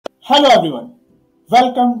Hello everyone.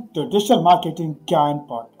 Welcome to Digital Marketing Gyan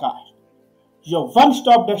Podcast, your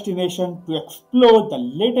one-stop destination to explore the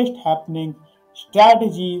latest happenings,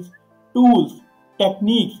 strategies, tools,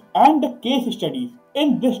 techniques, and the case studies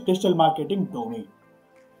in this digital marketing domain.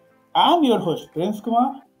 I'm your host Prince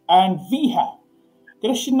Kumar, and we have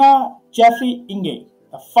Christina Inge,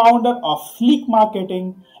 the founder of Sleek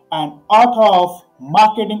Marketing and author of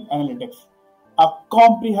Marketing Analytics, a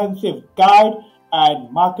comprehensive guide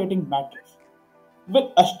and marketing matrix,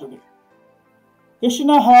 with us today.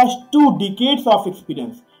 Christina has 2 decades of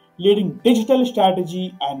experience leading digital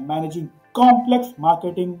strategy and managing complex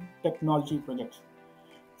marketing technology projects.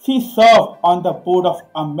 She served on the board of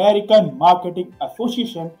American Marketing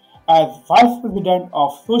Association as Vice President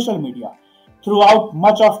of Social Media throughout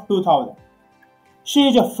much of 2000. She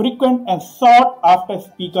is a frequent and sought after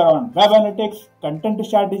speaker on web analytics, content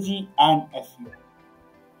strategy, and SEO.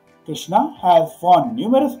 Krishna has won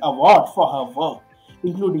numerous awards for her work,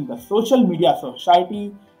 including the Social Media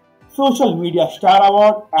Society, Social Media Star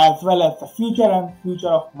Award, as well as the Future and Future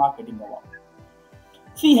of Marketing Award.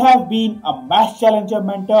 She has been a Mass Challenger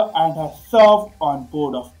mentor and has served on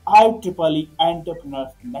board of IEEE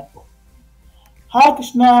Entrepreneurs Network. Hi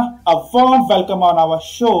Krishna, a warm welcome on our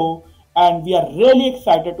show, and we are really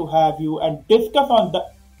excited to have you and discuss on the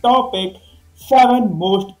topic 7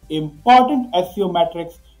 most important SEO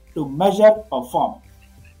metrics to measure performance.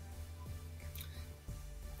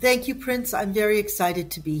 Thank you, Prince. I'm very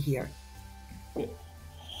excited to be here. Okay.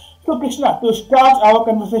 So, Krishna, to start our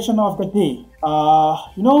conversation of the day,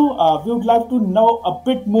 we would like to know a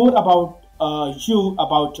bit more about you,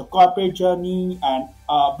 about your corporate journey, and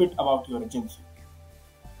a bit about your agency.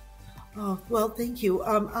 Oh, well, thank you.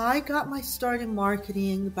 I got my start in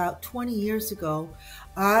marketing about 20 years ago.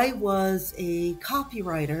 I was a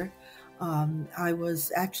copywriter. I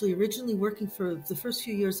was actually originally working for the first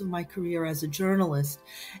few years of my career as a journalist.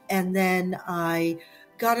 And then I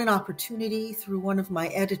got an opportunity through one of my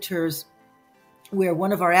editors where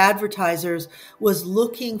one of our advertisers was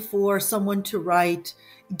looking for someone to write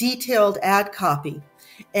detailed ad copy.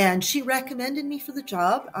 And she recommended me for the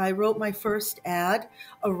job. I wrote my first ad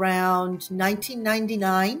around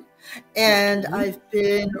 1999, and I've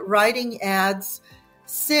been writing ads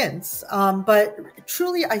since. But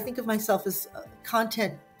truly, I think of myself as a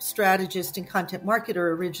content strategist and content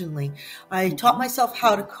marketer originally. I taught myself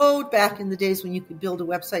how to code back in the days when you could build a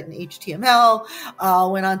website in HTML,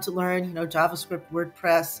 went on to learn, JavaScript,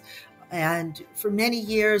 WordPress, and for many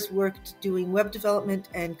years worked doing web development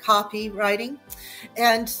and copywriting,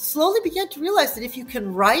 and slowly began to realize that if you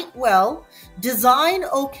can write well, design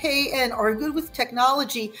okay, and are good with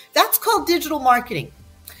technology, that's called digital marketing.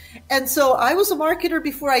 And so I was a marketer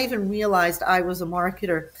before I even realized I was a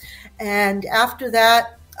marketer. And after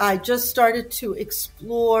that, I just started to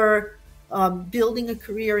explore building a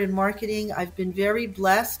career in marketing. I've been very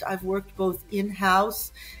blessed. I've worked both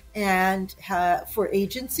in-house and for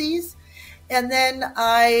agencies. And then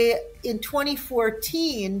in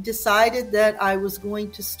 2014, decided that I was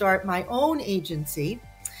going to start my own agency.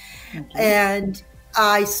 Okay. And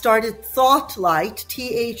I started Thoughtlight,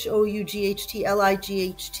 THOUGHTLIGHT,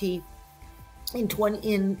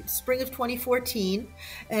 in spring of 2014,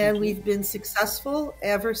 and we've been successful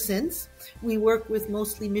ever since. We work with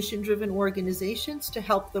mostly mission-driven organizations to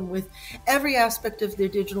help them with every aspect of their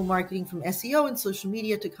digital marketing, from SEO and social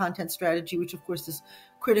media to content strategy, which of course is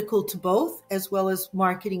critical to both, as well as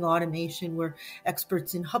marketing automation. We're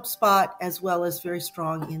experts in HubSpot, as well as very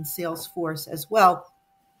strong in Salesforce as well.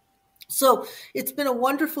 So it's been a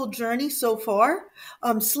wonderful journey so far.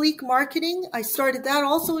 Sleek Marketing, I started that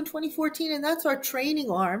also in 2014, and that's our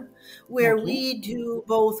training arm where we do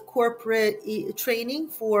both corporate training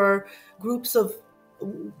for groups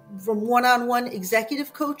from one-on-one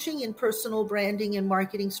executive coaching in personal branding and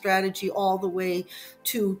marketing strategy, all the way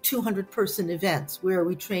to 200-person events where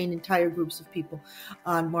we train entire groups of people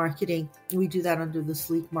on marketing. We do that under the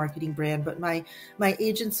Sleek Marketing brand. But my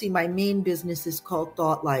agency, my main business is called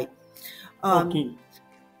Thoughtlight. Okay.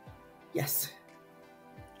 Yes.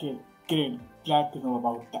 Okay, great. Glad to know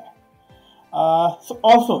about that. So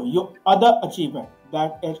also your other achievement,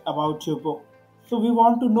 that is about your book. So we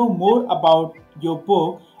want to know more about your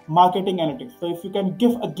book, Marketing Analytics. So if you can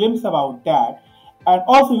give a glimpse about that. And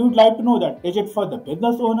also we would like to know that, is it for the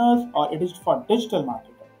business owners or it is for digital marketers?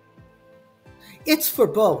 It's for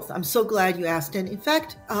both. I'm so glad you asked. And in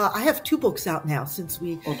fact, I have 2 books out now since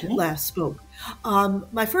we last spoke.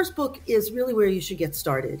 My first book is really where you should get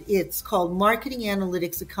started. It's called Marketing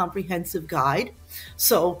Analytics, a Comprehensive Guide.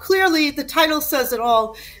 So clearly the title says it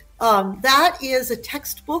all. That is a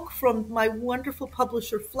textbook from my wonderful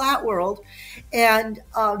publisher, Flatworld. And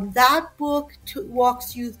that book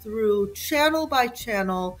walks you through channel by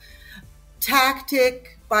channel,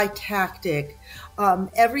 tactic by tactic,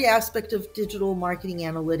 every aspect of digital marketing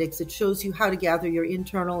analytics. It shows you how to gather your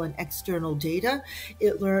internal and external data.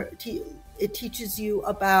 It teaches you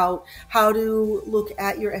about how to look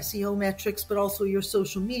at your SEO metrics, but also your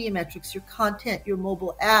social media metrics, your content, your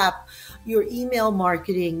mobile app, your email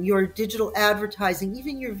marketing, your digital advertising,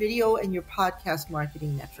 even your video and your podcast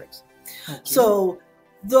marketing metrics. Okay. So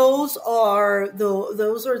those are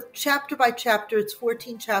chapter by chapter. It's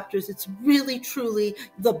 14 chapters. It's really, truly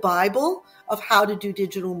the Bible of how to do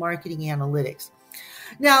digital marketing analytics.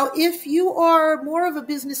 Now, if you are more of a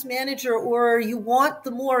business manager or you want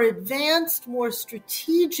the more advanced, more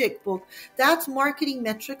strategic book, that's Marketing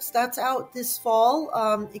Metrics. That's out this fall.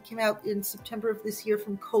 It came out in September of this year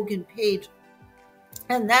from Kogan Page.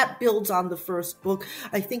 And that builds on the first book.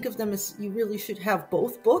 I think of them as you really should have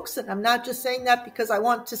both books. And I'm not just saying that because I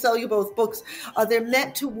want to sell you both books. They're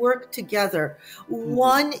meant to work together. Mm-hmm.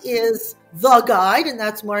 One is the guide, and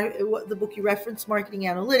that's the book you referenced, Marketing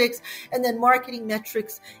Analytics. And then Marketing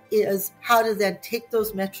Metrics is how to then take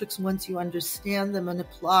those metrics once you understand them and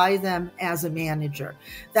apply them as a manager.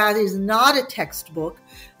 That is not a textbook.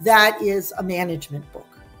 That is a management book.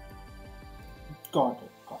 Got it.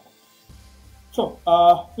 So,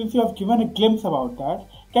 since you have given a glimpse about that,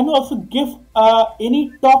 can you also give any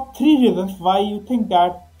top 3 reasons why you think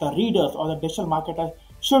that the readers or the digital marketers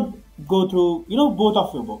should go through, both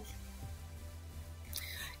of your books?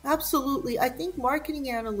 Absolutely. I think marketing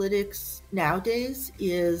analytics nowadays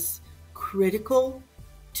is critical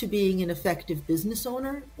to being an effective business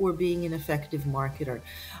owner or being an effective marketer.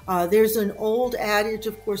 There's an old adage,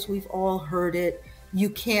 of course, we've all heard it. You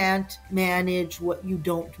can't manage what you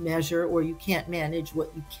don't measure, or you can't manage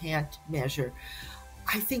what you can't measure.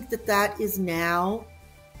 I think that is now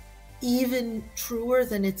even truer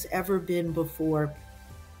than it's ever been before.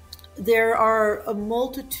 There are a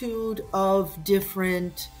multitude of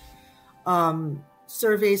different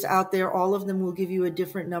surveys out there. All of them will give you a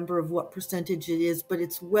different number of what percentage it is, but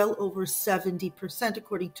it's well over 70%,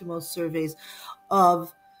 according to most surveys,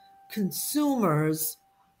 of consumers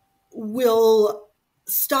will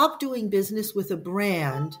stop doing business with a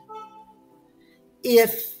brand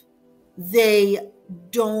if they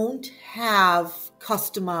don't have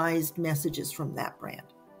customized messages from that brand.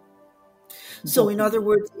 So in other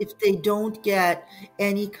words, if they don't get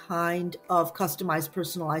any kind of customized,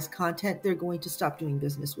 personalized content, they're going to stop doing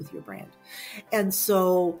business with your brand. And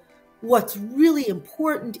so what's really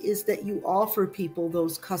important is that you offer people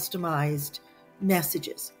those customized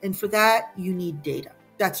messages. And for that, you need data.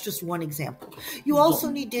 That's just one example. You also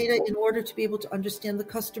need data in order to be able to understand the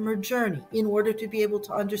customer journey, in order to be able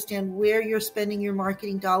to understand where you're spending your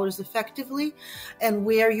marketing dollars effectively and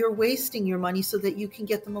where you're wasting your money so that you can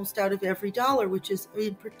get the most out of every dollar, which is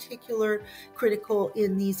in particular critical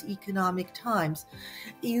in these economic times.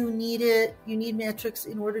 You need metrics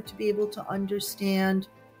in order to be able to understand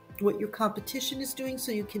what your competition is doing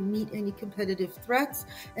so you can meet any competitive threats,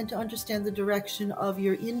 and to understand the direction of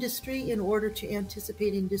your industry in order to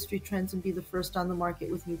anticipate industry trends and be the first on the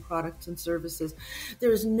market with new products and services.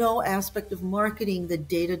 There is no aspect of marketing that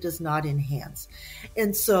data does not enhance.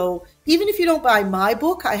 And so even if you don't buy my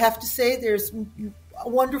book, I have to say there's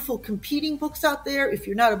wonderful competing books out there. If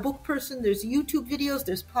you're not a book person, there's YouTube videos,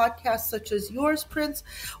 there's podcasts such as yours, Prince.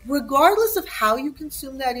 Regardless of how you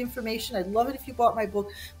consume that information, I'd love it if you bought my book,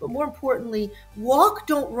 but more importantly, walk,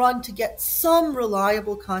 don't run to get some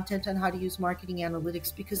reliable content on how to use marketing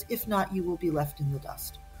analytics, because if not, you will be left in the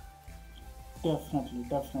dust. Definitely.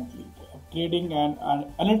 Trading and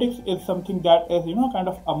analytics is something that is, kind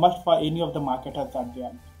of a must for any of the marketers at the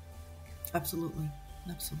end. Absolutely.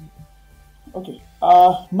 Okay,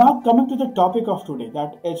 now coming to the topic of today,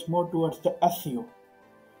 that is more towards the SEO.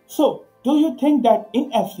 So, do you think that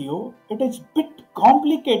in SEO, it is a bit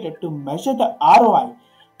complicated to measure the ROI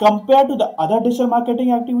compared to the other digital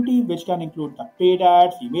marketing activity, which can include the paid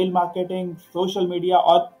ads, email marketing, social media,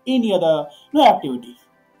 or any other activities?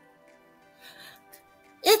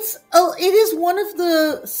 It is one of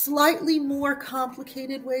the slightly more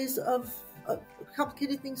complicated ways of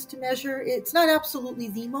complicated things to measure. It's not absolutely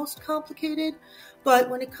the most complicated, but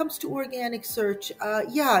when it comes to organic search,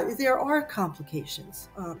 there are complications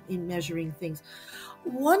in measuring things.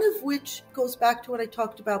 One of which goes back to what I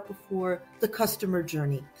talked about before, the customer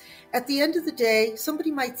journey. At the end of the day,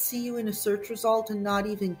 somebody might see you in a search result and not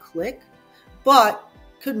even click, but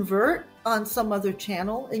convert on some other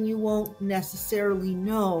channel, and you won't necessarily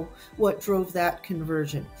know what drove that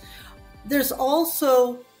conversion. There's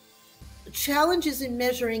also challenges in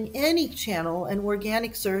measuring any channel, and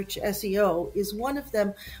organic search SEO is one of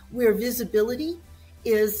them, where visibility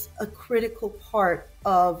is a critical part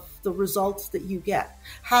of the results that you get.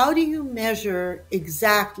 How do you measure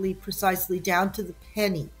exactly, precisely, down to the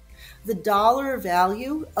penny, the dollar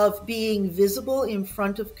value of being visible in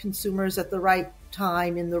front of consumers at the right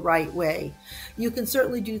time in the right way? You can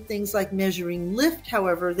certainly do things like measuring lift,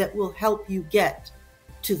 however, that will help you get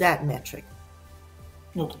to that metric.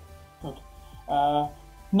 Okay. Okay.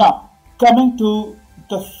 Now, coming to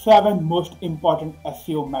the 7 most important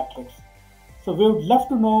SEO metrics. So we would love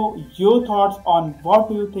to know your thoughts on what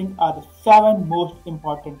do you think are the 7 most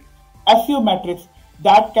important SEO metrics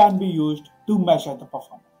that can be used to measure the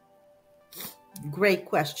performance. Great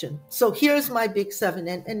question. So here's my big 7.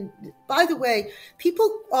 And by the way,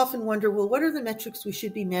 people often wonder, well, what are the metrics we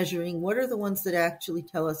should be measuring? What are the ones that actually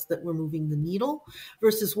tell us that we're moving the needle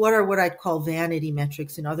versus what are what I'd call vanity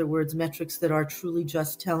metrics? In other words, metrics that are truly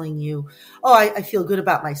just telling you, oh, I feel good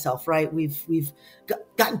about myself, right? We've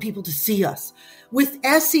gotten people to see us. With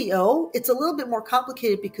SEO, it's a little bit more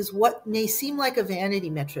complicated because what may seem like a vanity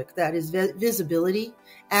metric, that is visibility,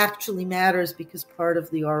 actually matters because part of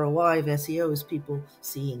the ROI of SEO is people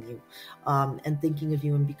seeing you and thinking of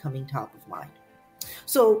you and becoming top of mind.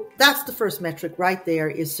 So that's the first metric right there,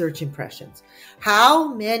 is search impressions.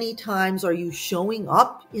 How many times are you showing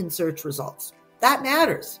up in search results? That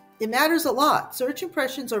matters. It matters a lot. Search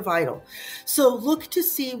impressions are vital. So look to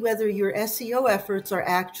see whether your SEO efforts are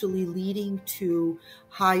actually leading to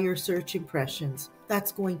higher search impressions.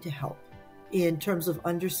 That's going to help in terms of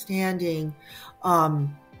understanding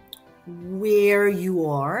where you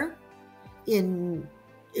are in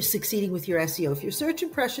succeeding with your SEO. If your search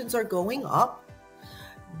impressions are going up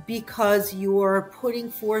because you're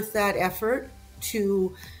putting forth that effort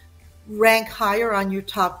to rank higher on your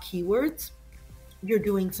top keywords, you're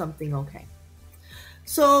doing something okay.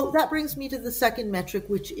 So that brings me to the second metric,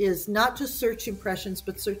 which is not just search impressions,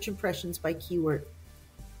 but search impressions by keyword.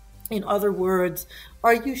 In other words,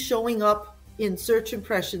 are you showing up in search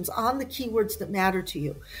impressions on the keywords that matter to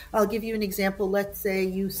you? I'll give you an example. Let's say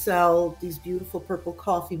you sell these beautiful purple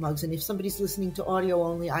coffee mugs. And if somebody's listening to audio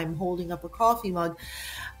only, I'm holding up a coffee mug.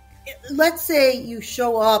 Let's say you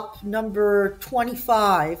show up number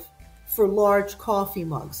 25 for large coffee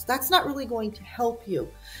mugs. That's not really going to help you.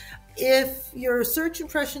 If your search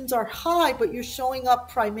impressions are high, but you're showing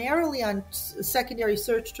up primarily on secondary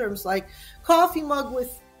search terms like coffee mug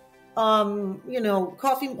with,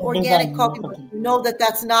 coffee, organic coffee mug, you know that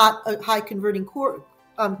that's not a high converting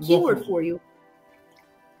keyword for you.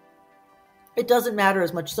 It doesn't matter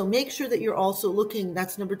as much. So make sure that you're also looking,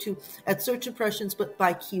 that's number 2, at search impressions, but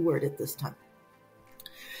by keyword at this time.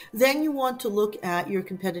 Then you want to look at your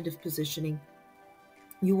competitive positioning.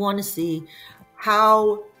 You want to see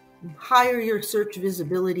how higher your search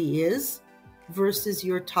visibility is versus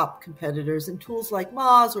your top competitors. And tools like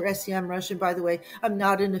Moz or SEMrush, and by the way, I'm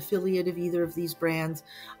not an affiliate of either of these brands.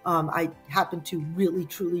 I happen to really,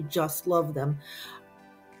 truly just love them.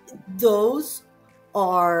 Those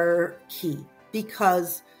are key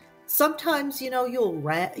because sometimes, you'll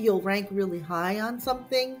rank really high on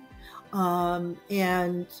something.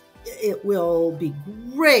 And it will be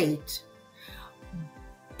great,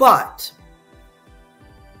 but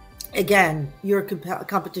again, your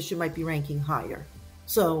competition might be ranking higher.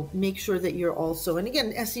 So make sure that you're also, and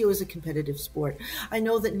again, SEO is a competitive sport. I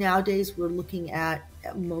know that nowadays we're looking at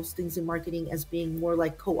most things in marketing as being more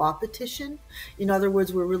like co-opetition. In other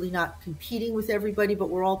words, we're really not competing with everybody, but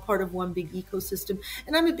we're all part of one big ecosystem.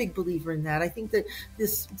 And I'm a big believer in that. I think that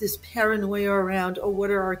this paranoia around,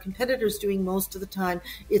 what are our competitors doing most of the time,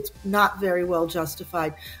 it's not very well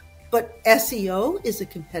justified. But SEO is a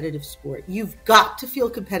competitive sport. You've got to feel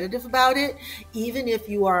competitive about it, even if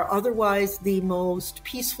you are otherwise the most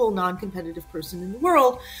peaceful, non-competitive person in the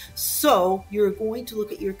world. So you're going to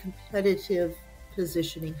look at your competitive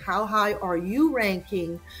positioning. How high are you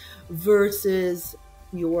ranking versus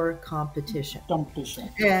your competition? Competition.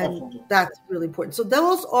 And Definitely. that's really important. So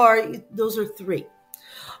those are 3.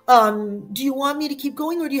 Do you want me to keep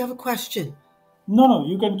going or do you have a question? No,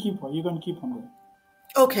 you can keep on going.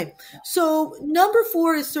 Okay, so number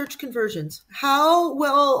 4 is search conversions. How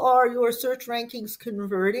well are your search rankings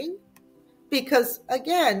converting? Because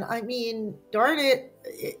again, darn it,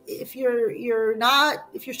 if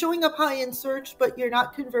you're showing up high in search but you're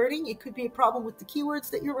not converting, it could be a problem with the keywords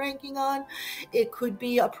that you're ranking on. It could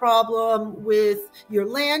be a problem with your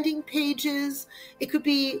landing pages. It could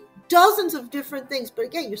be dozens of different things. But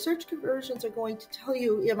again, your search conversions are going to tell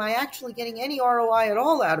you, am I actually getting any ROI at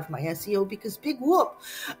all out of my SEO? Because big whoop,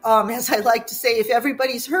 as I like to say, if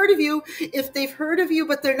everybody's heard of you, if they've heard of you,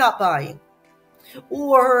 but they're not buying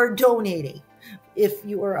or donating, if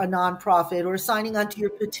you are a nonprofit or signing onto your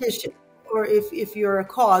petition, or if you're a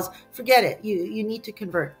cause, forget it. You need to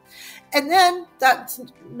convert. And then that's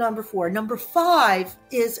number 4. Number 5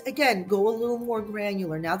 is, again, go a little more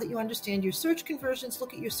granular. Now that you understand your search conversions,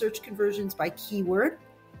 look at your search conversions by keyword.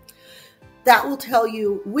 That will tell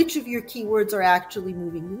you which of your keywords are actually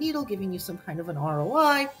moving the needle, giving you some kind of an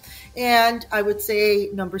ROI. And I would say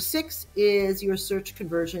number 6 is your search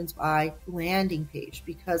conversions by landing page.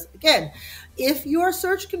 Because again, if your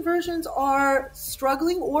search conversions are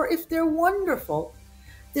struggling or if they're wonderful,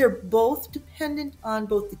 they're both dependent on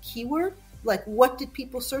both the keyword, like what did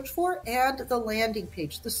people search for, and the landing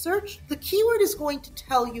page. The keyword is going to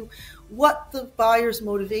tell you what the buyer's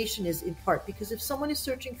motivation is, in part, because if someone is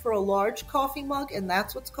searching for a large coffee mug and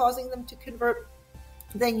that's what's causing them to convert,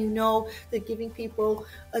 then you know that giving people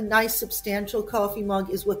a nice substantial coffee mug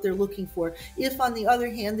is what they're looking for. If, on the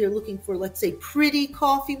other hand, they're looking for, let's say, pretty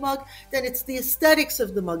coffee mug, then it's the aesthetics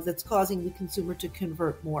of the mug that's causing the consumer to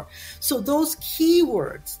convert more. So those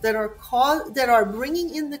keywords that are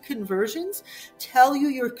bringing in the conversions tell you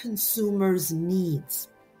your consumer's needs.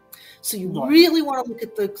 So you really want to look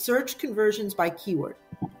at the search conversions by keyword.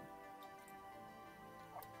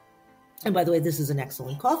 And by the way, this is an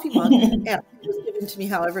excellent coffee mug, and it was given to me,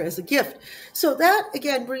 however, as a gift. So that,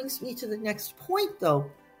 again, brings me to the next point, though.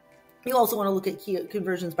 You also want to look at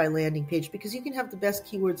conversions by landing page, because you can have the best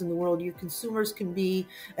keywords in the world. Your consumers can be,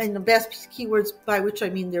 and the best keywords, by which I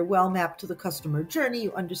mean they're well mapped to the customer journey.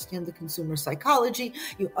 You understand the consumer psychology.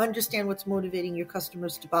 You understand what's motivating your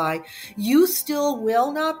customers to buy. You still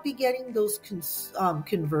will not be getting those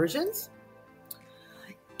conversions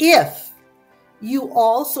if you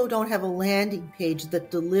also don't have a landing page that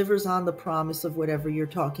delivers on the promise of whatever you're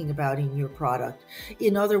talking about in your product.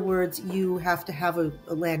 In other words, you have to have a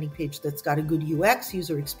landing page that's got a good UX,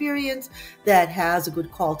 user experience, that has a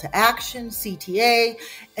good call to action, CTA,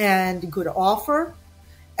 and good offer,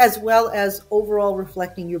 as well as overall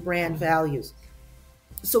reflecting your brand values.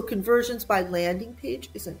 So conversions by landing page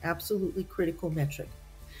is an absolutely critical metric.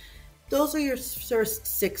 Those are your first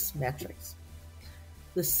 6 metrics.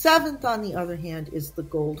 The 7th, on the other hand, is the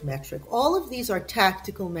gold metric. All of these are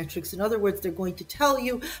tactical metrics. In other words, they're going to tell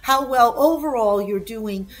you how well overall you're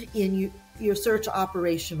doing in your search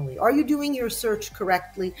operationally. Are you doing your search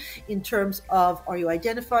correctly in terms of, are you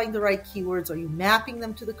identifying the right keywords? Are you mapping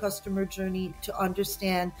them to the customer journey to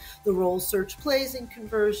understand the role search plays in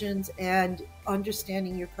conversions and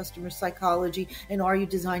understanding your customer psychology? And are you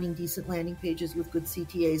designing decent landing pages with good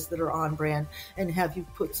CTAs that are on brand, and have you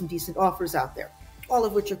put some decent offers out there? All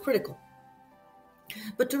of which are critical.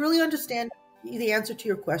 But to really understand the answer to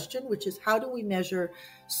your question, which is how do we measure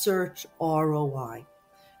search ROI?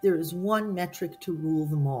 There is one metric to rule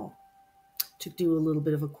them all. To do a little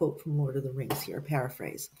bit of a quote from Lord of the Rings here,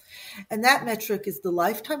 paraphrase. And that metric is the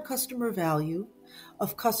lifetime customer value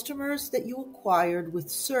of customers that you acquired with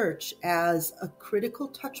search as a critical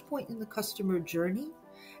touch point in the customer journey,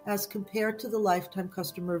 as compared to the lifetime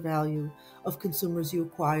customer value of consumers you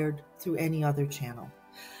acquired through any other channel.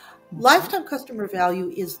 Lifetime customer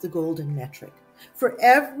value is the golden metric. For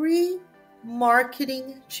every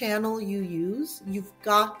marketing channel you use, you've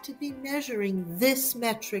got to be measuring this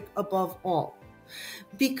metric above all.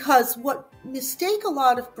 Because what mistake a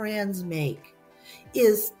lot of brands make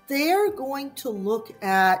is they're going to look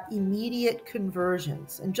at immediate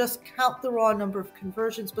conversions and just count the raw number of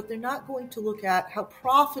conversions, but they're not going to look at how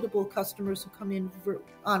profitable customers who come in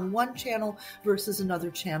on one channel versus another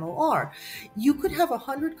channel are. You could have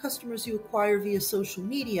 100 customers you acquire via social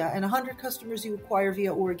media and 100 customers you acquire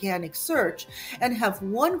via organic search, and have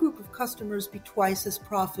one group of customers be twice as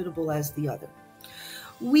profitable as the other.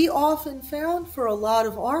 We often found for a lot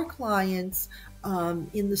of our clients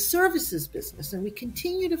in the services business, and we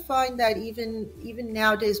continue to find that even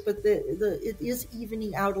nowadays, but it is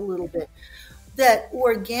evening out a little bit, that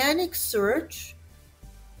organic search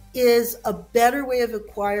is a better way of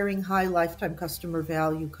acquiring high lifetime customer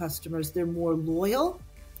value customers. They're more loyal,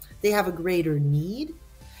 they have a greater need,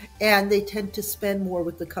 and they tend to spend more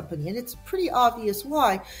with the company. And it's pretty obvious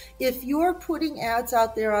why. If you're putting ads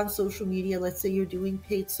out there on social media, let's say you're doing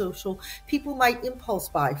paid social, people might impulse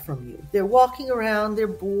buy from you. They're walking around, they're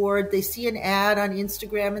bored, they see an ad on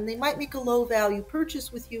Instagram, and they might make a low value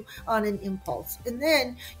purchase with you on an impulse. And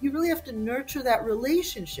then you really have to nurture that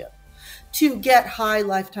relationship to get high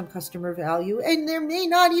lifetime customer value. And there may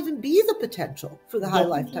not even be the potential for the high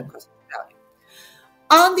lifetime customer value.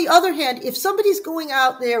 On the other hand, if somebody's going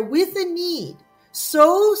out there with a need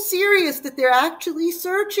so serious that they're actually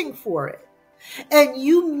searching for it, and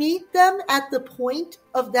you meet them at the point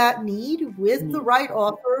of that need with the right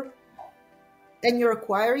offer, and you're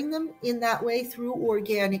acquiring them in that way through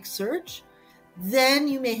organic search, then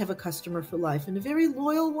you may have a customer for life, and a very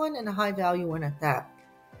loyal one and a high value one at that.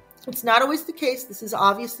 It's not always the case. This is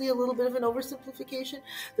obviously a little bit of an oversimplification.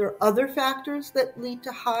 There are other factors that lead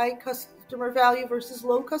to high customer value versus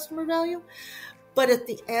low customer value. But at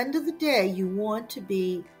the end of the day, you want to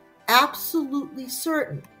be absolutely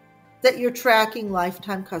certain that you're tracking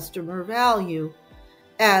lifetime customer value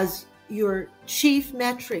as your chief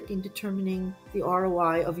metric in determining the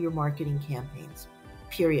ROI of your marketing campaigns,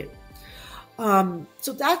 period.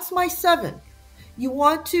 So that's my 7. You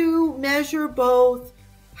want to measure both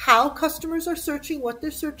how customers are searching, what they're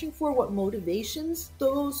searching for, what motivations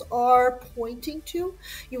those are pointing to.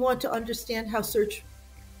 You want to understand how search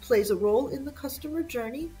plays a role in the customer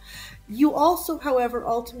journey. You also, however,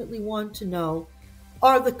 ultimately want to know,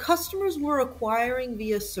 are the customers we're acquiring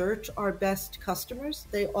via search our best customers?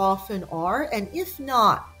 They often are. And if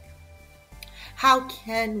not, how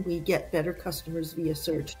can we get better customers via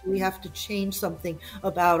search? Do we have to change something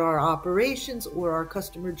about our operations or our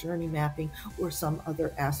customer journey mapping or some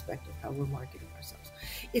other aspect of how we're marketing ourselves?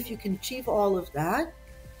 If you can achieve all of that,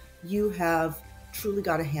 you have truly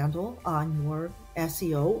got a handle on your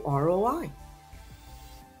SEO ROI.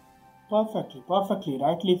 Perfectly,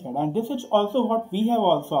 rightly said. And this is also what we have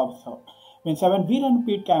also observed. Means when we run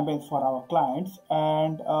paid campaigns for our clients,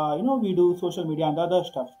 and we do social media and other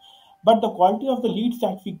stuff, but the quality of the leads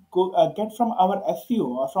that we get from our SEO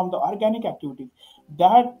or from the organic activities,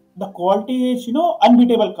 that the quality is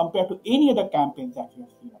unbeatable compared to any other campaigns that we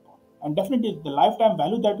have seen upon. And definitely the lifetime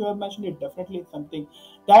value that you have mentioned, it definitely is something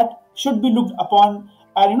that should be looked upon,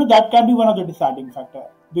 and that can be one of the deciding factor,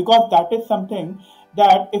 because that is something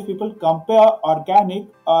that if people compare organic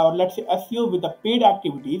or let's say SEO with the paid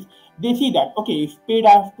activities, they see that okay, if paid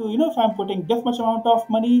I have to if I'm putting this much amount of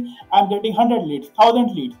money, I'm getting 100 leads,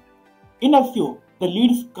 1000 leads. In SEO, the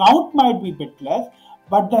leads count might be a bit less,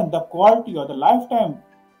 but then the quality or the lifetime,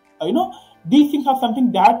 these things are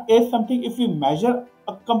something that is something if we measure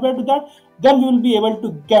compared to that, then we will be able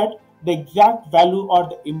to get the exact value or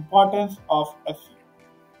the importance of SEO.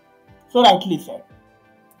 So rightly said.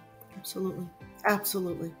 Absolutely.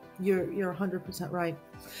 You're 100% right.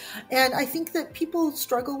 And I think that people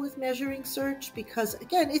struggle with measuring search because,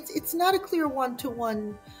 again, it's not a clear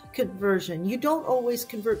one-to-one conversion. You don't always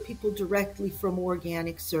convert people directly from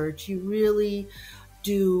organic search. You really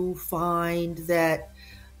do find that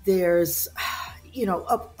there's,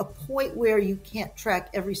 a point where you can't track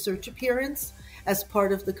every search appearance as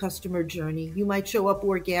part of the customer journey. You might show up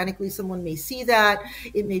organically. Someone may see that.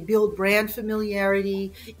 It may build brand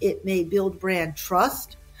familiarity. It may build brand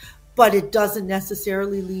trust, but it doesn't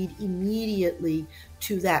necessarily lead immediately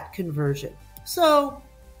to that conversion. So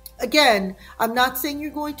again, I'm not saying you're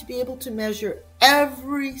going to be able to measure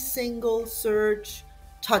every single search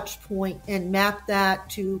touch point and map that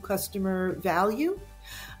to customer value,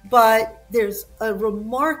 but there's a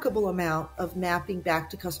remarkable amount of mapping back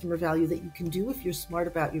to customer value that you can do if you're smart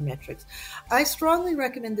about your metrics. I strongly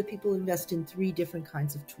recommend that people invest in 3 different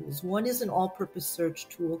kinds of tools. One is an all-purpose search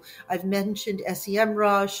tool. I've mentioned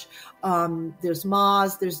SEMrush, there's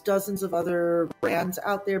Moz, there's dozens of other brands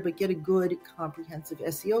out there, but get a good comprehensive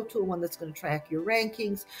SEO tool, one that's going to track your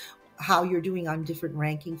rankings, how you're doing on different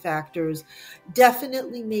ranking factors.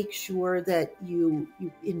 Definitely make sure that you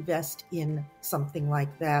invest in something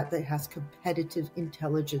like that has competitive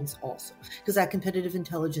intelligence also, because that competitive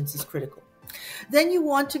intelligence is critical. Then you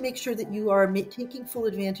want to make sure that you are taking full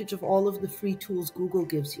advantage of all of the free tools Google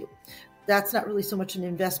gives you. That's not really so much an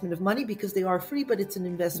investment of money because they are free, but it's an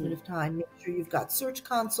investment of time. Make sure you've got Search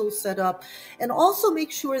Console set up, and also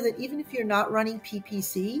make sure that even if you're not running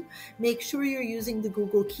PPC, make sure you're using the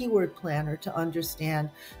Google Keyword Planner to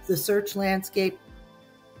understand the search landscape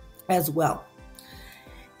as well.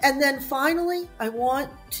 And then finally, I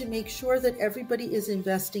want to make sure that everybody is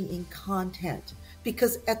investing in content,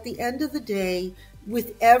 because at the end of the day,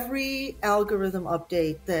 with every algorithm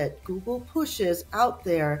update that Google pushes out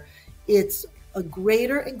there, it's a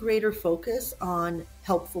greater and greater focus on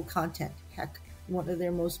helpful content. Heck, one of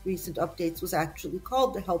their most recent updates was actually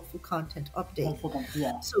called the Helpful Content Update.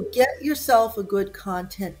 Yeah. So get yourself a good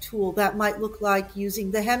content tool. That might look like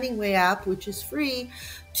using the Hemingway app, which is free,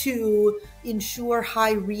 to ensure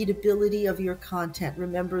high readability of your content.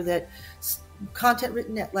 Remember that content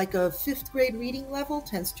written at like a 5th grade reading level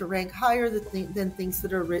tends to rank higher than things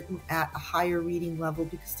that are written at a higher reading level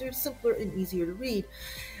because they're simpler and easier to read.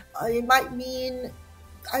 It might mean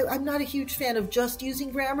I'm not a huge fan of just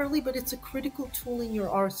using Grammarly, but it's a critical tool in your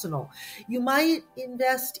arsenal. You might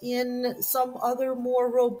invest in some other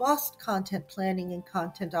more robust content planning and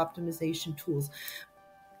content optimization tools.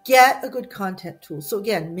 Get a good content tool. So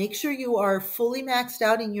again, make sure you are fully maxed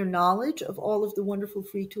out in your knowledge of all of the wonderful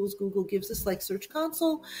free tools Google gives us, like Search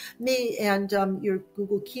Console and your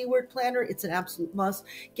Google Keyword Planner. It's an absolute must.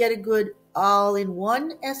 Get a good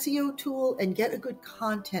all-in-one SEO tool and get a good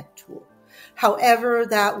content tool. However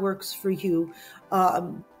that works for you,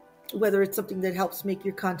 whether it's something that helps make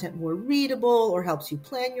your content more readable or helps you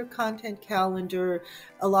plan your content calendar.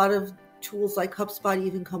 A lot of tools like HubSpot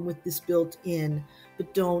even come with this built in,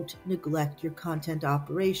 but don't neglect your content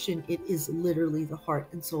operation. It is literally the heart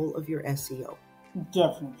and soul of your SEO.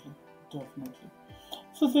 Definitely.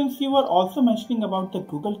 So since you were also mentioning about the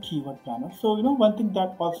Google Keyword Planner, so one thing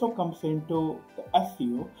that also comes into the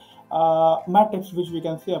SEO metrics, which we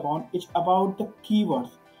can say about, it's about the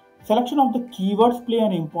keywords. Selection of the keywords play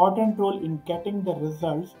an important role in getting the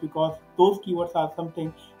results because those keywords are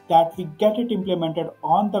something that we get it implemented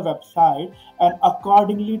on the website and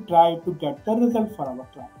accordingly try to get the result for our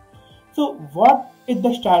client. So what is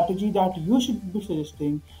the strategy that you should be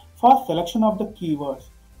suggesting for selection of the keywords?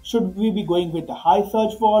 Should we be going with the high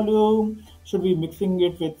search volume? Should we mixing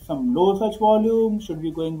it with some low search volume? Should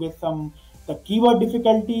we going with the keyword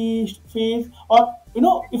difficulty phase? Or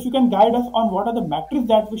if you can guide us on what are the metrics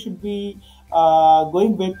that we should be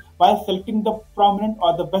going with while selecting the prominent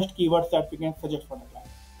or the best keywords that we can suggest for the client.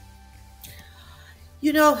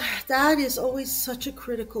 That is always such a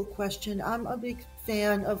critical question. I'm a big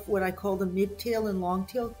fan of what I call the mid-tail and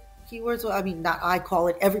long-tail keywords. Well, I mean, not I call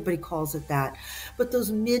it, everybody calls it that. But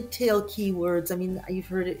those mid-tail keywords, I mean, you've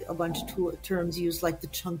heard it, a bunch of terms used like the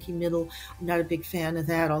chunky middle. I'm not a big fan of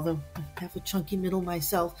that, although I have a chunky middle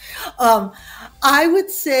myself. I would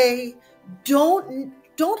say don't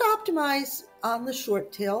optimize on the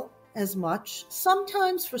short tail as much.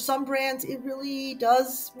 Sometimes for some brands, it really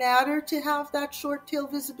does matter to have that short tail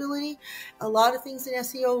visibility. A lot of things in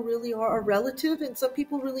SEO really are relative, and some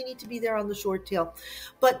people really need to be there on the short tail.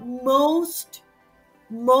 But most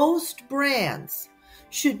brands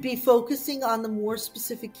should be focusing on the more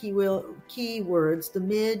specific keywords, the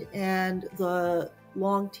mid and the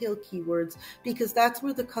long tail keywords, because that's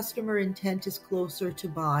where the customer intent is closer to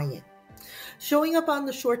buying. Showing up on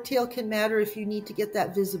the short tail can matter if you need to get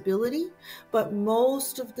that visibility, but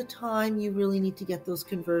most of the time you really need to get those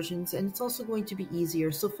conversions, and it's also going to be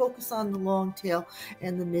easier. So focus on the long tail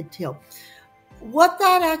and the mid tail. What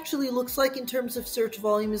that actually looks like in terms of search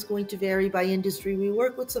volume is going to vary by industry. We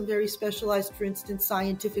work with some very specialized, for instance,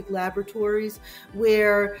 scientific laboratories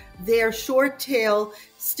where their short tail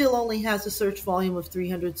still only has a search volume of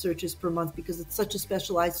 300 searches per month because it's such a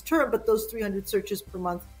specialized term, but those 300 searches per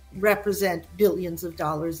month represent billions of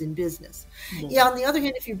dollars in business. Yeah, on the other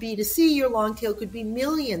hand, if you're B2C, your long tail could be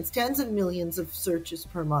millions, tens of millions of searches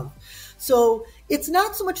per month. So it's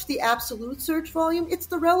not so much the absolute search volume, it's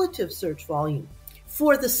the relative search volume.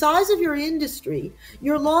 For the size of your industry,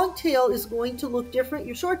 your long tail is going to look different,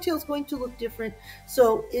 your short tail is going to look different.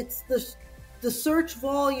 So it's the search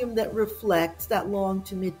volume that reflects that long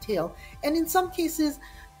to mid tail. And in some cases,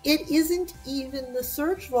 it isn't even the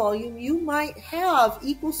search volume. You might have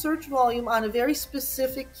equal search volume on a very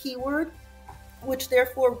specific keyword, which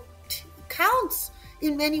therefore counts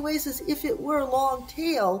in many ways as if it were a long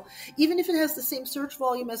tail, even if it has the same search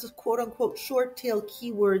volume as a quote-unquote short tail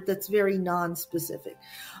keyword that's very non-specific.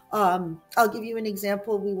 I'll give you an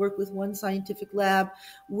example. We work with one scientific lab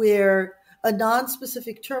where a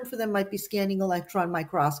non-specific term for them might be scanning electron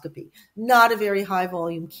microscopy. Not a very high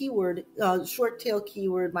volume keyword. Short tail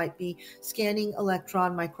keyword might be scanning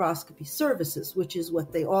electron microscopy services, which is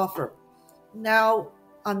what they offer. Now,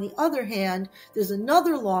 on the other hand, there's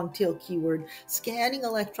another long tail keyword, scanning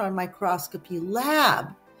electron microscopy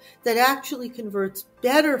lab, that actually converts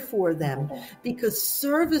better for them because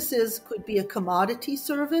services could be a commodity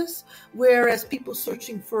service, whereas people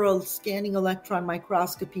searching for a scanning electron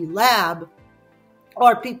microscopy lab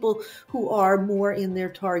are people who are more in their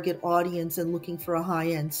target audience and looking for a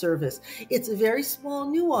high-end service. It's a very small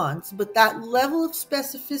nuance, but that level of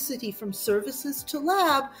specificity from services to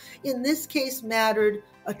lab, in this case, mattered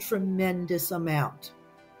a tremendous amount.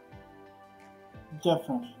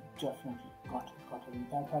 Definitely, definitely. Got it.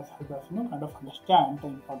 That has helped us, kind of understand the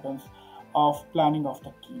importance of planning of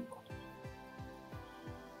the keyword.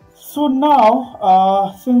 So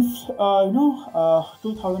now, since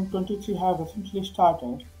 2023 have recently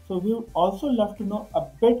started, so we would also love to know a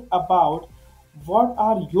bit about what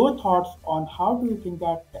are your thoughts on how do you think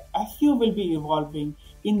that the SEO will be evolving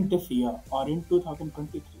in this year or in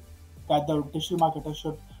 2023 that the digital marketer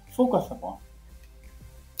should focus upon.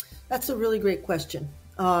 That's a really great question.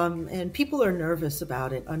 And people are nervous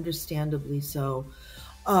about it, understandably so,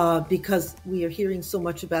 because we are hearing so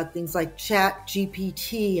much about things like Chat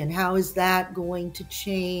GPT and how is that going to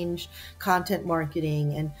change content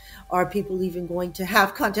marketing, and are people even going to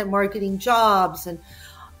have content marketing jobs, and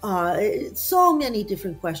so many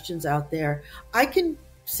different questions out there. I can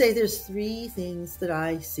say there's three things that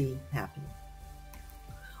I see happening.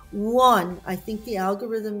 One, I think the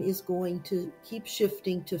algorithm is going to keep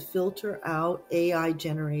shifting to filter out AI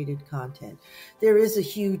generated content. There is a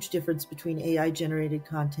huge difference between AI generated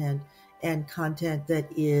content and content that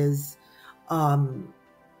is written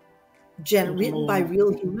by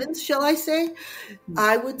real humans, shall I say.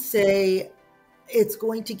 I would say it's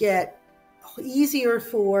going to get easier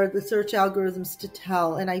for the search algorithms to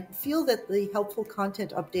tell. And I feel that the helpful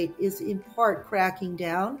content update is in part cracking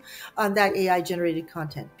down on that AI generated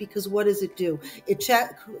content, because what does it do?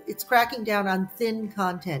 It's cracking down on thin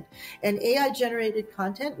content, and AI generated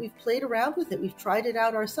content. We've played around with it. We've tried it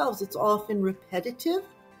out ourselves. It's often repetitive.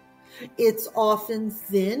 It's often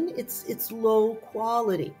thin. It's low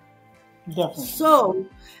quality. Definitely. So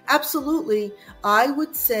absolutely, I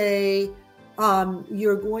would say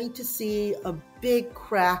you're going to see a big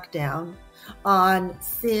crackdown on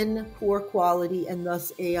thin, poor quality, and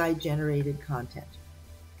thus AI generated content.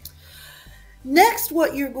 Next,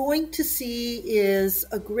 what you're going to see is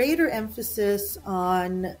a greater emphasis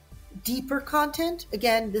on deeper content.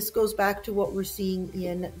 Again, this goes back to what we're seeing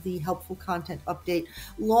in the helpful content update.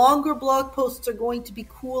 Longer blog posts are going to be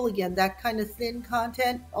cool again. That kind of thin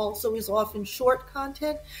content also is often short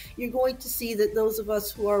content. You're going to see that those of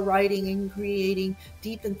us who are writing and creating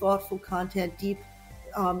deep and thoughtful content, deep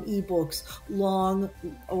ebooks,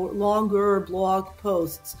 longer blog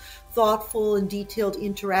posts, thoughtful and detailed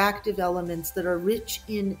interactive elements that are rich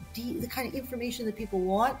in the kind of information that people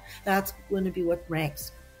want, that's going to be what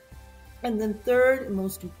ranks. And then third, and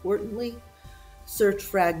most importantly, search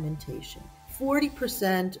fragmentation.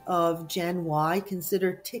 40% of Gen Y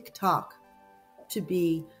consider TikTok to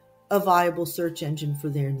be a viable search engine for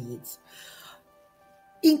their needs.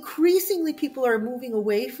 Increasingly, people are moving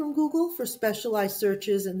away from Google for specialized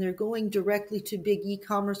searches, and they're going directly to big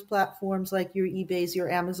e-commerce platforms like your eBays,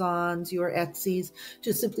 your Amazons, your Etsy's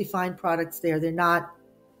to simply find products there. They're not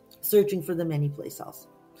searching for them anyplace else.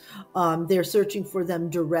 They're searching for them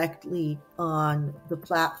directly on the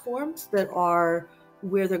platforms that are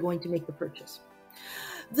where they're going to make the purchase.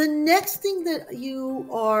 The next thing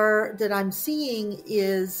that I'm seeing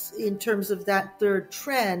is, in terms of that third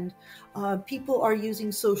trend, people are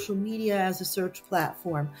using social media as a search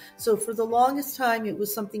platform. So for the longest time, it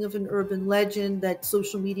was something of an urban legend that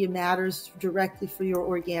social media matters directly for your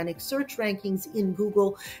organic search rankings in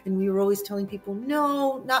Google. And we were always telling people,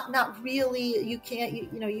 no, not really. You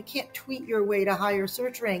can't tweet your way to higher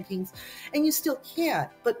search rankings, and you still can't.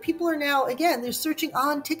 But people are now, again, they're searching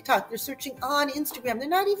on TikTok, they're searching on Instagram. They're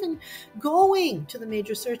not even going to the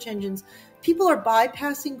major search engines. People are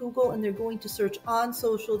bypassing Google and they're going to search on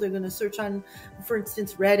social. They're going to search on, for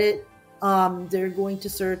instance, Reddit. They're going to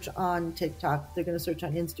search on TikTok. They're going to search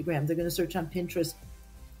on Instagram. They're going to search on Pinterest.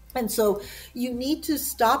 And so you need to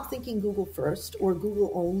stop thinking Google first or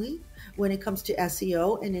Google only when it comes to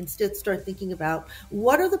SEO, and instead start thinking about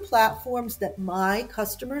what are the platforms that my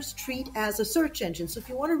customers treat as a search engine. So if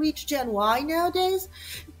you want to reach Gen Y nowadays,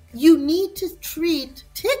 you need to treat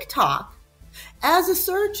TikTok as a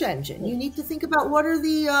search engine. You need to think about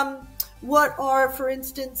what are, for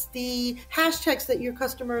instance, the hashtags that your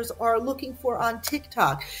customers are looking for on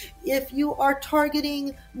TikTok. If you are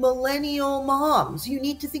targeting millennial moms, you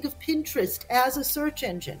need to think of Pinterest as a search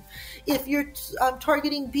engine. If you're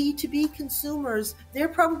targeting B2B consumers, they're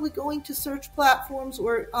probably going to search platforms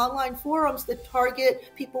or online forums that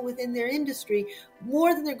target people within their industry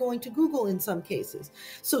more than they're going to Google in some cases.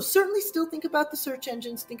 So certainly still think about the search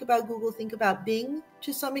engines, think about Google, think about Bing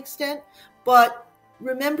to some extent, but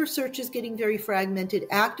remember, search is getting very fragmented.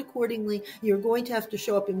 Act accordingly. You're going to have to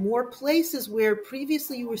show up in more places where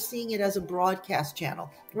previously you were seeing it as a broadcast channel,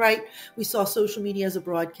 right? We saw social media as a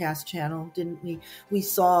broadcast channel, didn't we? We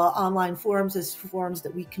saw online forums as forums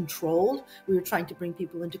that we controlled. We were trying to bring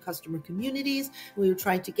people into customer communities. We were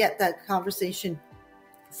trying to get that conversation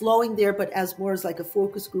flowing there, but as more as like a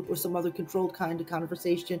focus group or some other controlled kind of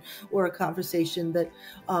conversation, or a conversation that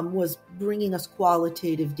was bringing us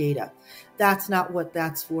qualitative data. That's not what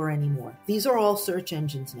that's for anymore. These are all search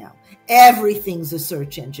engines now. Everything's a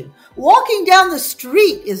search engine. Walking down the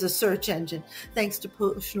street is a search engine, thanks to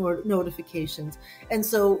push notifications. And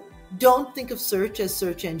so don't think of search as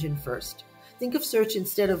search engine first. Think of search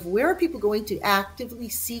instead of where are people going to actively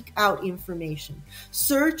seek out information.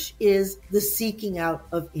 Search is the seeking out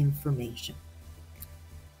of information.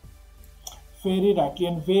 Very rightly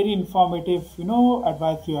and very informative,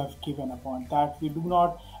 advice you have given upon that. We do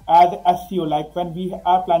not, as SEO, like when we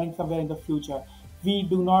are planning somewhere in the future, we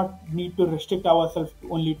do not need to restrict ourselves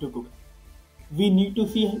only to Google. We need to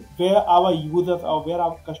see where our users or where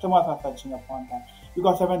our customers are searching upon that,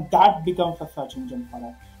 because when that becomes a search engine for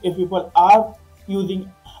us. If people are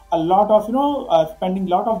using a lot of spending a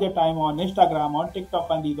lot of their time on Instagram, on TikTok,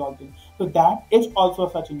 and these all things, so that is also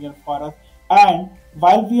a search engine for us. And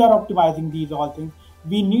while we are optimizing these all things,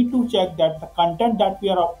 we need to check that the content that we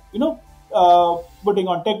are putting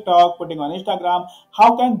on TikTok, putting on Instagram,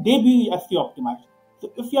 how can they be SEO optimized?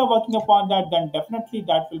 So if you are working upon that, then definitely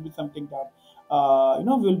that will be something that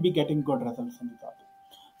we'll be getting good results in these all things.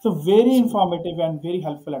 So very informative and very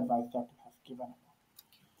helpful advice that you have given.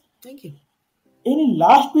 Thank you. Any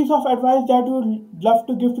last piece of advice that you would love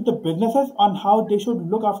to give to the businesses on how they should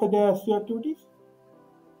look after their SEO activities?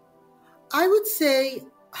 I would say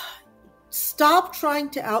stop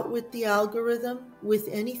trying to outwit the algorithm with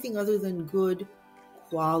anything other than good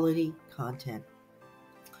quality content.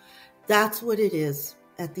 That's what it is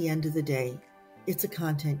at the end of the day. It's a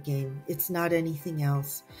content game. It's not anything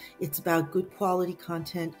else. It's about good quality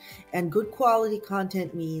content. And good quality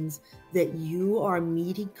content means that you are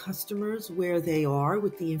meeting customers where they are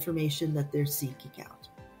with the information that they're seeking out.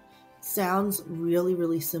 Sounds really,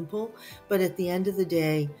 really simple. But at the end of the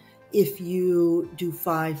day, if you do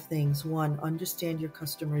 5 things: 1, understand your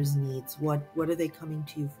customers' needs. What are they coming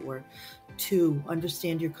to you for? 2,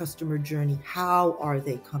 understand your customer journey. How are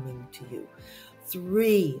they coming to you?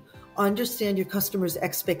 3, understand your customers'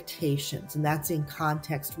 expectations, and that's in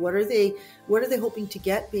context. What are they hoping to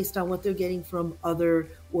get based on what they're getting from other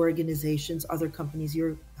organizations, other companies,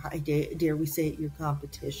 dare we say it, your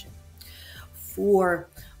competition? 4,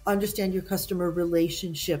 understand your customer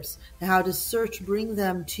relationships. How does search bring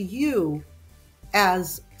them to you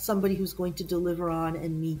as somebody who's going to deliver on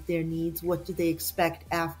and meet their needs? What do they expect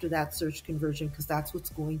after that search conversion? Because that's what's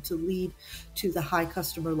going to lead to the high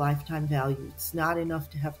customer lifetime value. It's not enough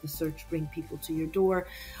to have the search bring people to your door.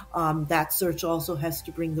 That search also has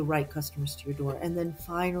to bring the right customers to your door. And then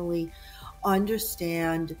finally,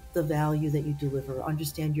 understand the value that you deliver,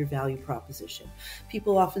 understand your value proposition.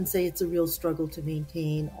 People often say it's a real struggle to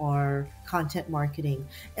maintain our content marketing.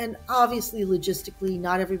 And obviously, logistically,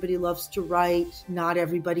 not everybody loves to write. Not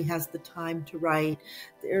everybody has the time to write.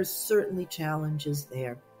 There's certainly challenges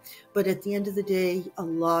there. But at the end of the day, a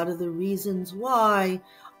lot of the reasons why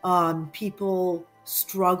people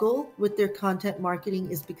struggle with their content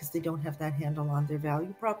marketing is because they don't have that handle on their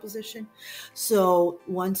value proposition. So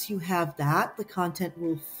once you have that, the content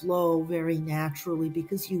will flow very naturally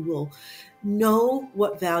because you will know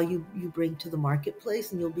what value you bring to the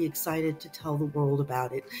marketplace and you'll be excited to tell the world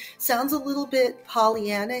about it. Sounds a little bit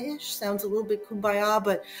Pollyanna-ish, sounds a little bit kumbaya,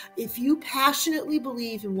 but if you passionately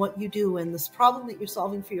believe in what you do and this problem that you're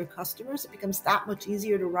solving for your customers, it becomes that much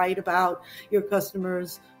easier to write about your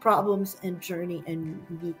customers' problems and journey and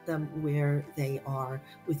meet them where they are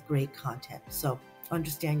with great content. So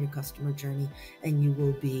understand your customer journey and you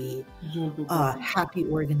will be a happy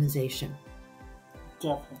organization.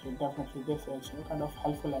 Definitely. This is kind of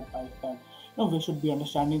helpful advice that we should be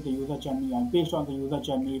understanding the user journey, and based on the user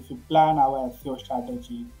journey, if we plan our SEO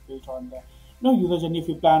strategy based on the user journey, if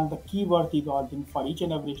we plan the keywords, these all things for each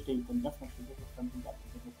and every stage, then definitely this is something that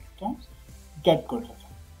we can get good results.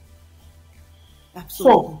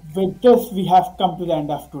 Absolutely. So with this, we have come to the end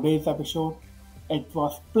of today's episode. It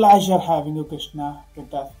was pleasure having you, Krishna,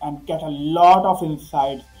 with us and get a lot of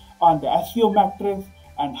insights on the SEO metrics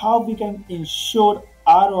and how we can ensure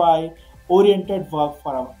ROI-oriented work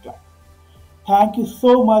for our clients. Thank you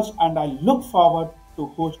so much, and I look forward to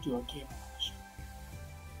host you again.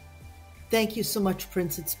 Thank you so much,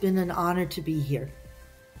 Prince. It's been an honor to be here.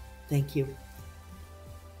 Thank you.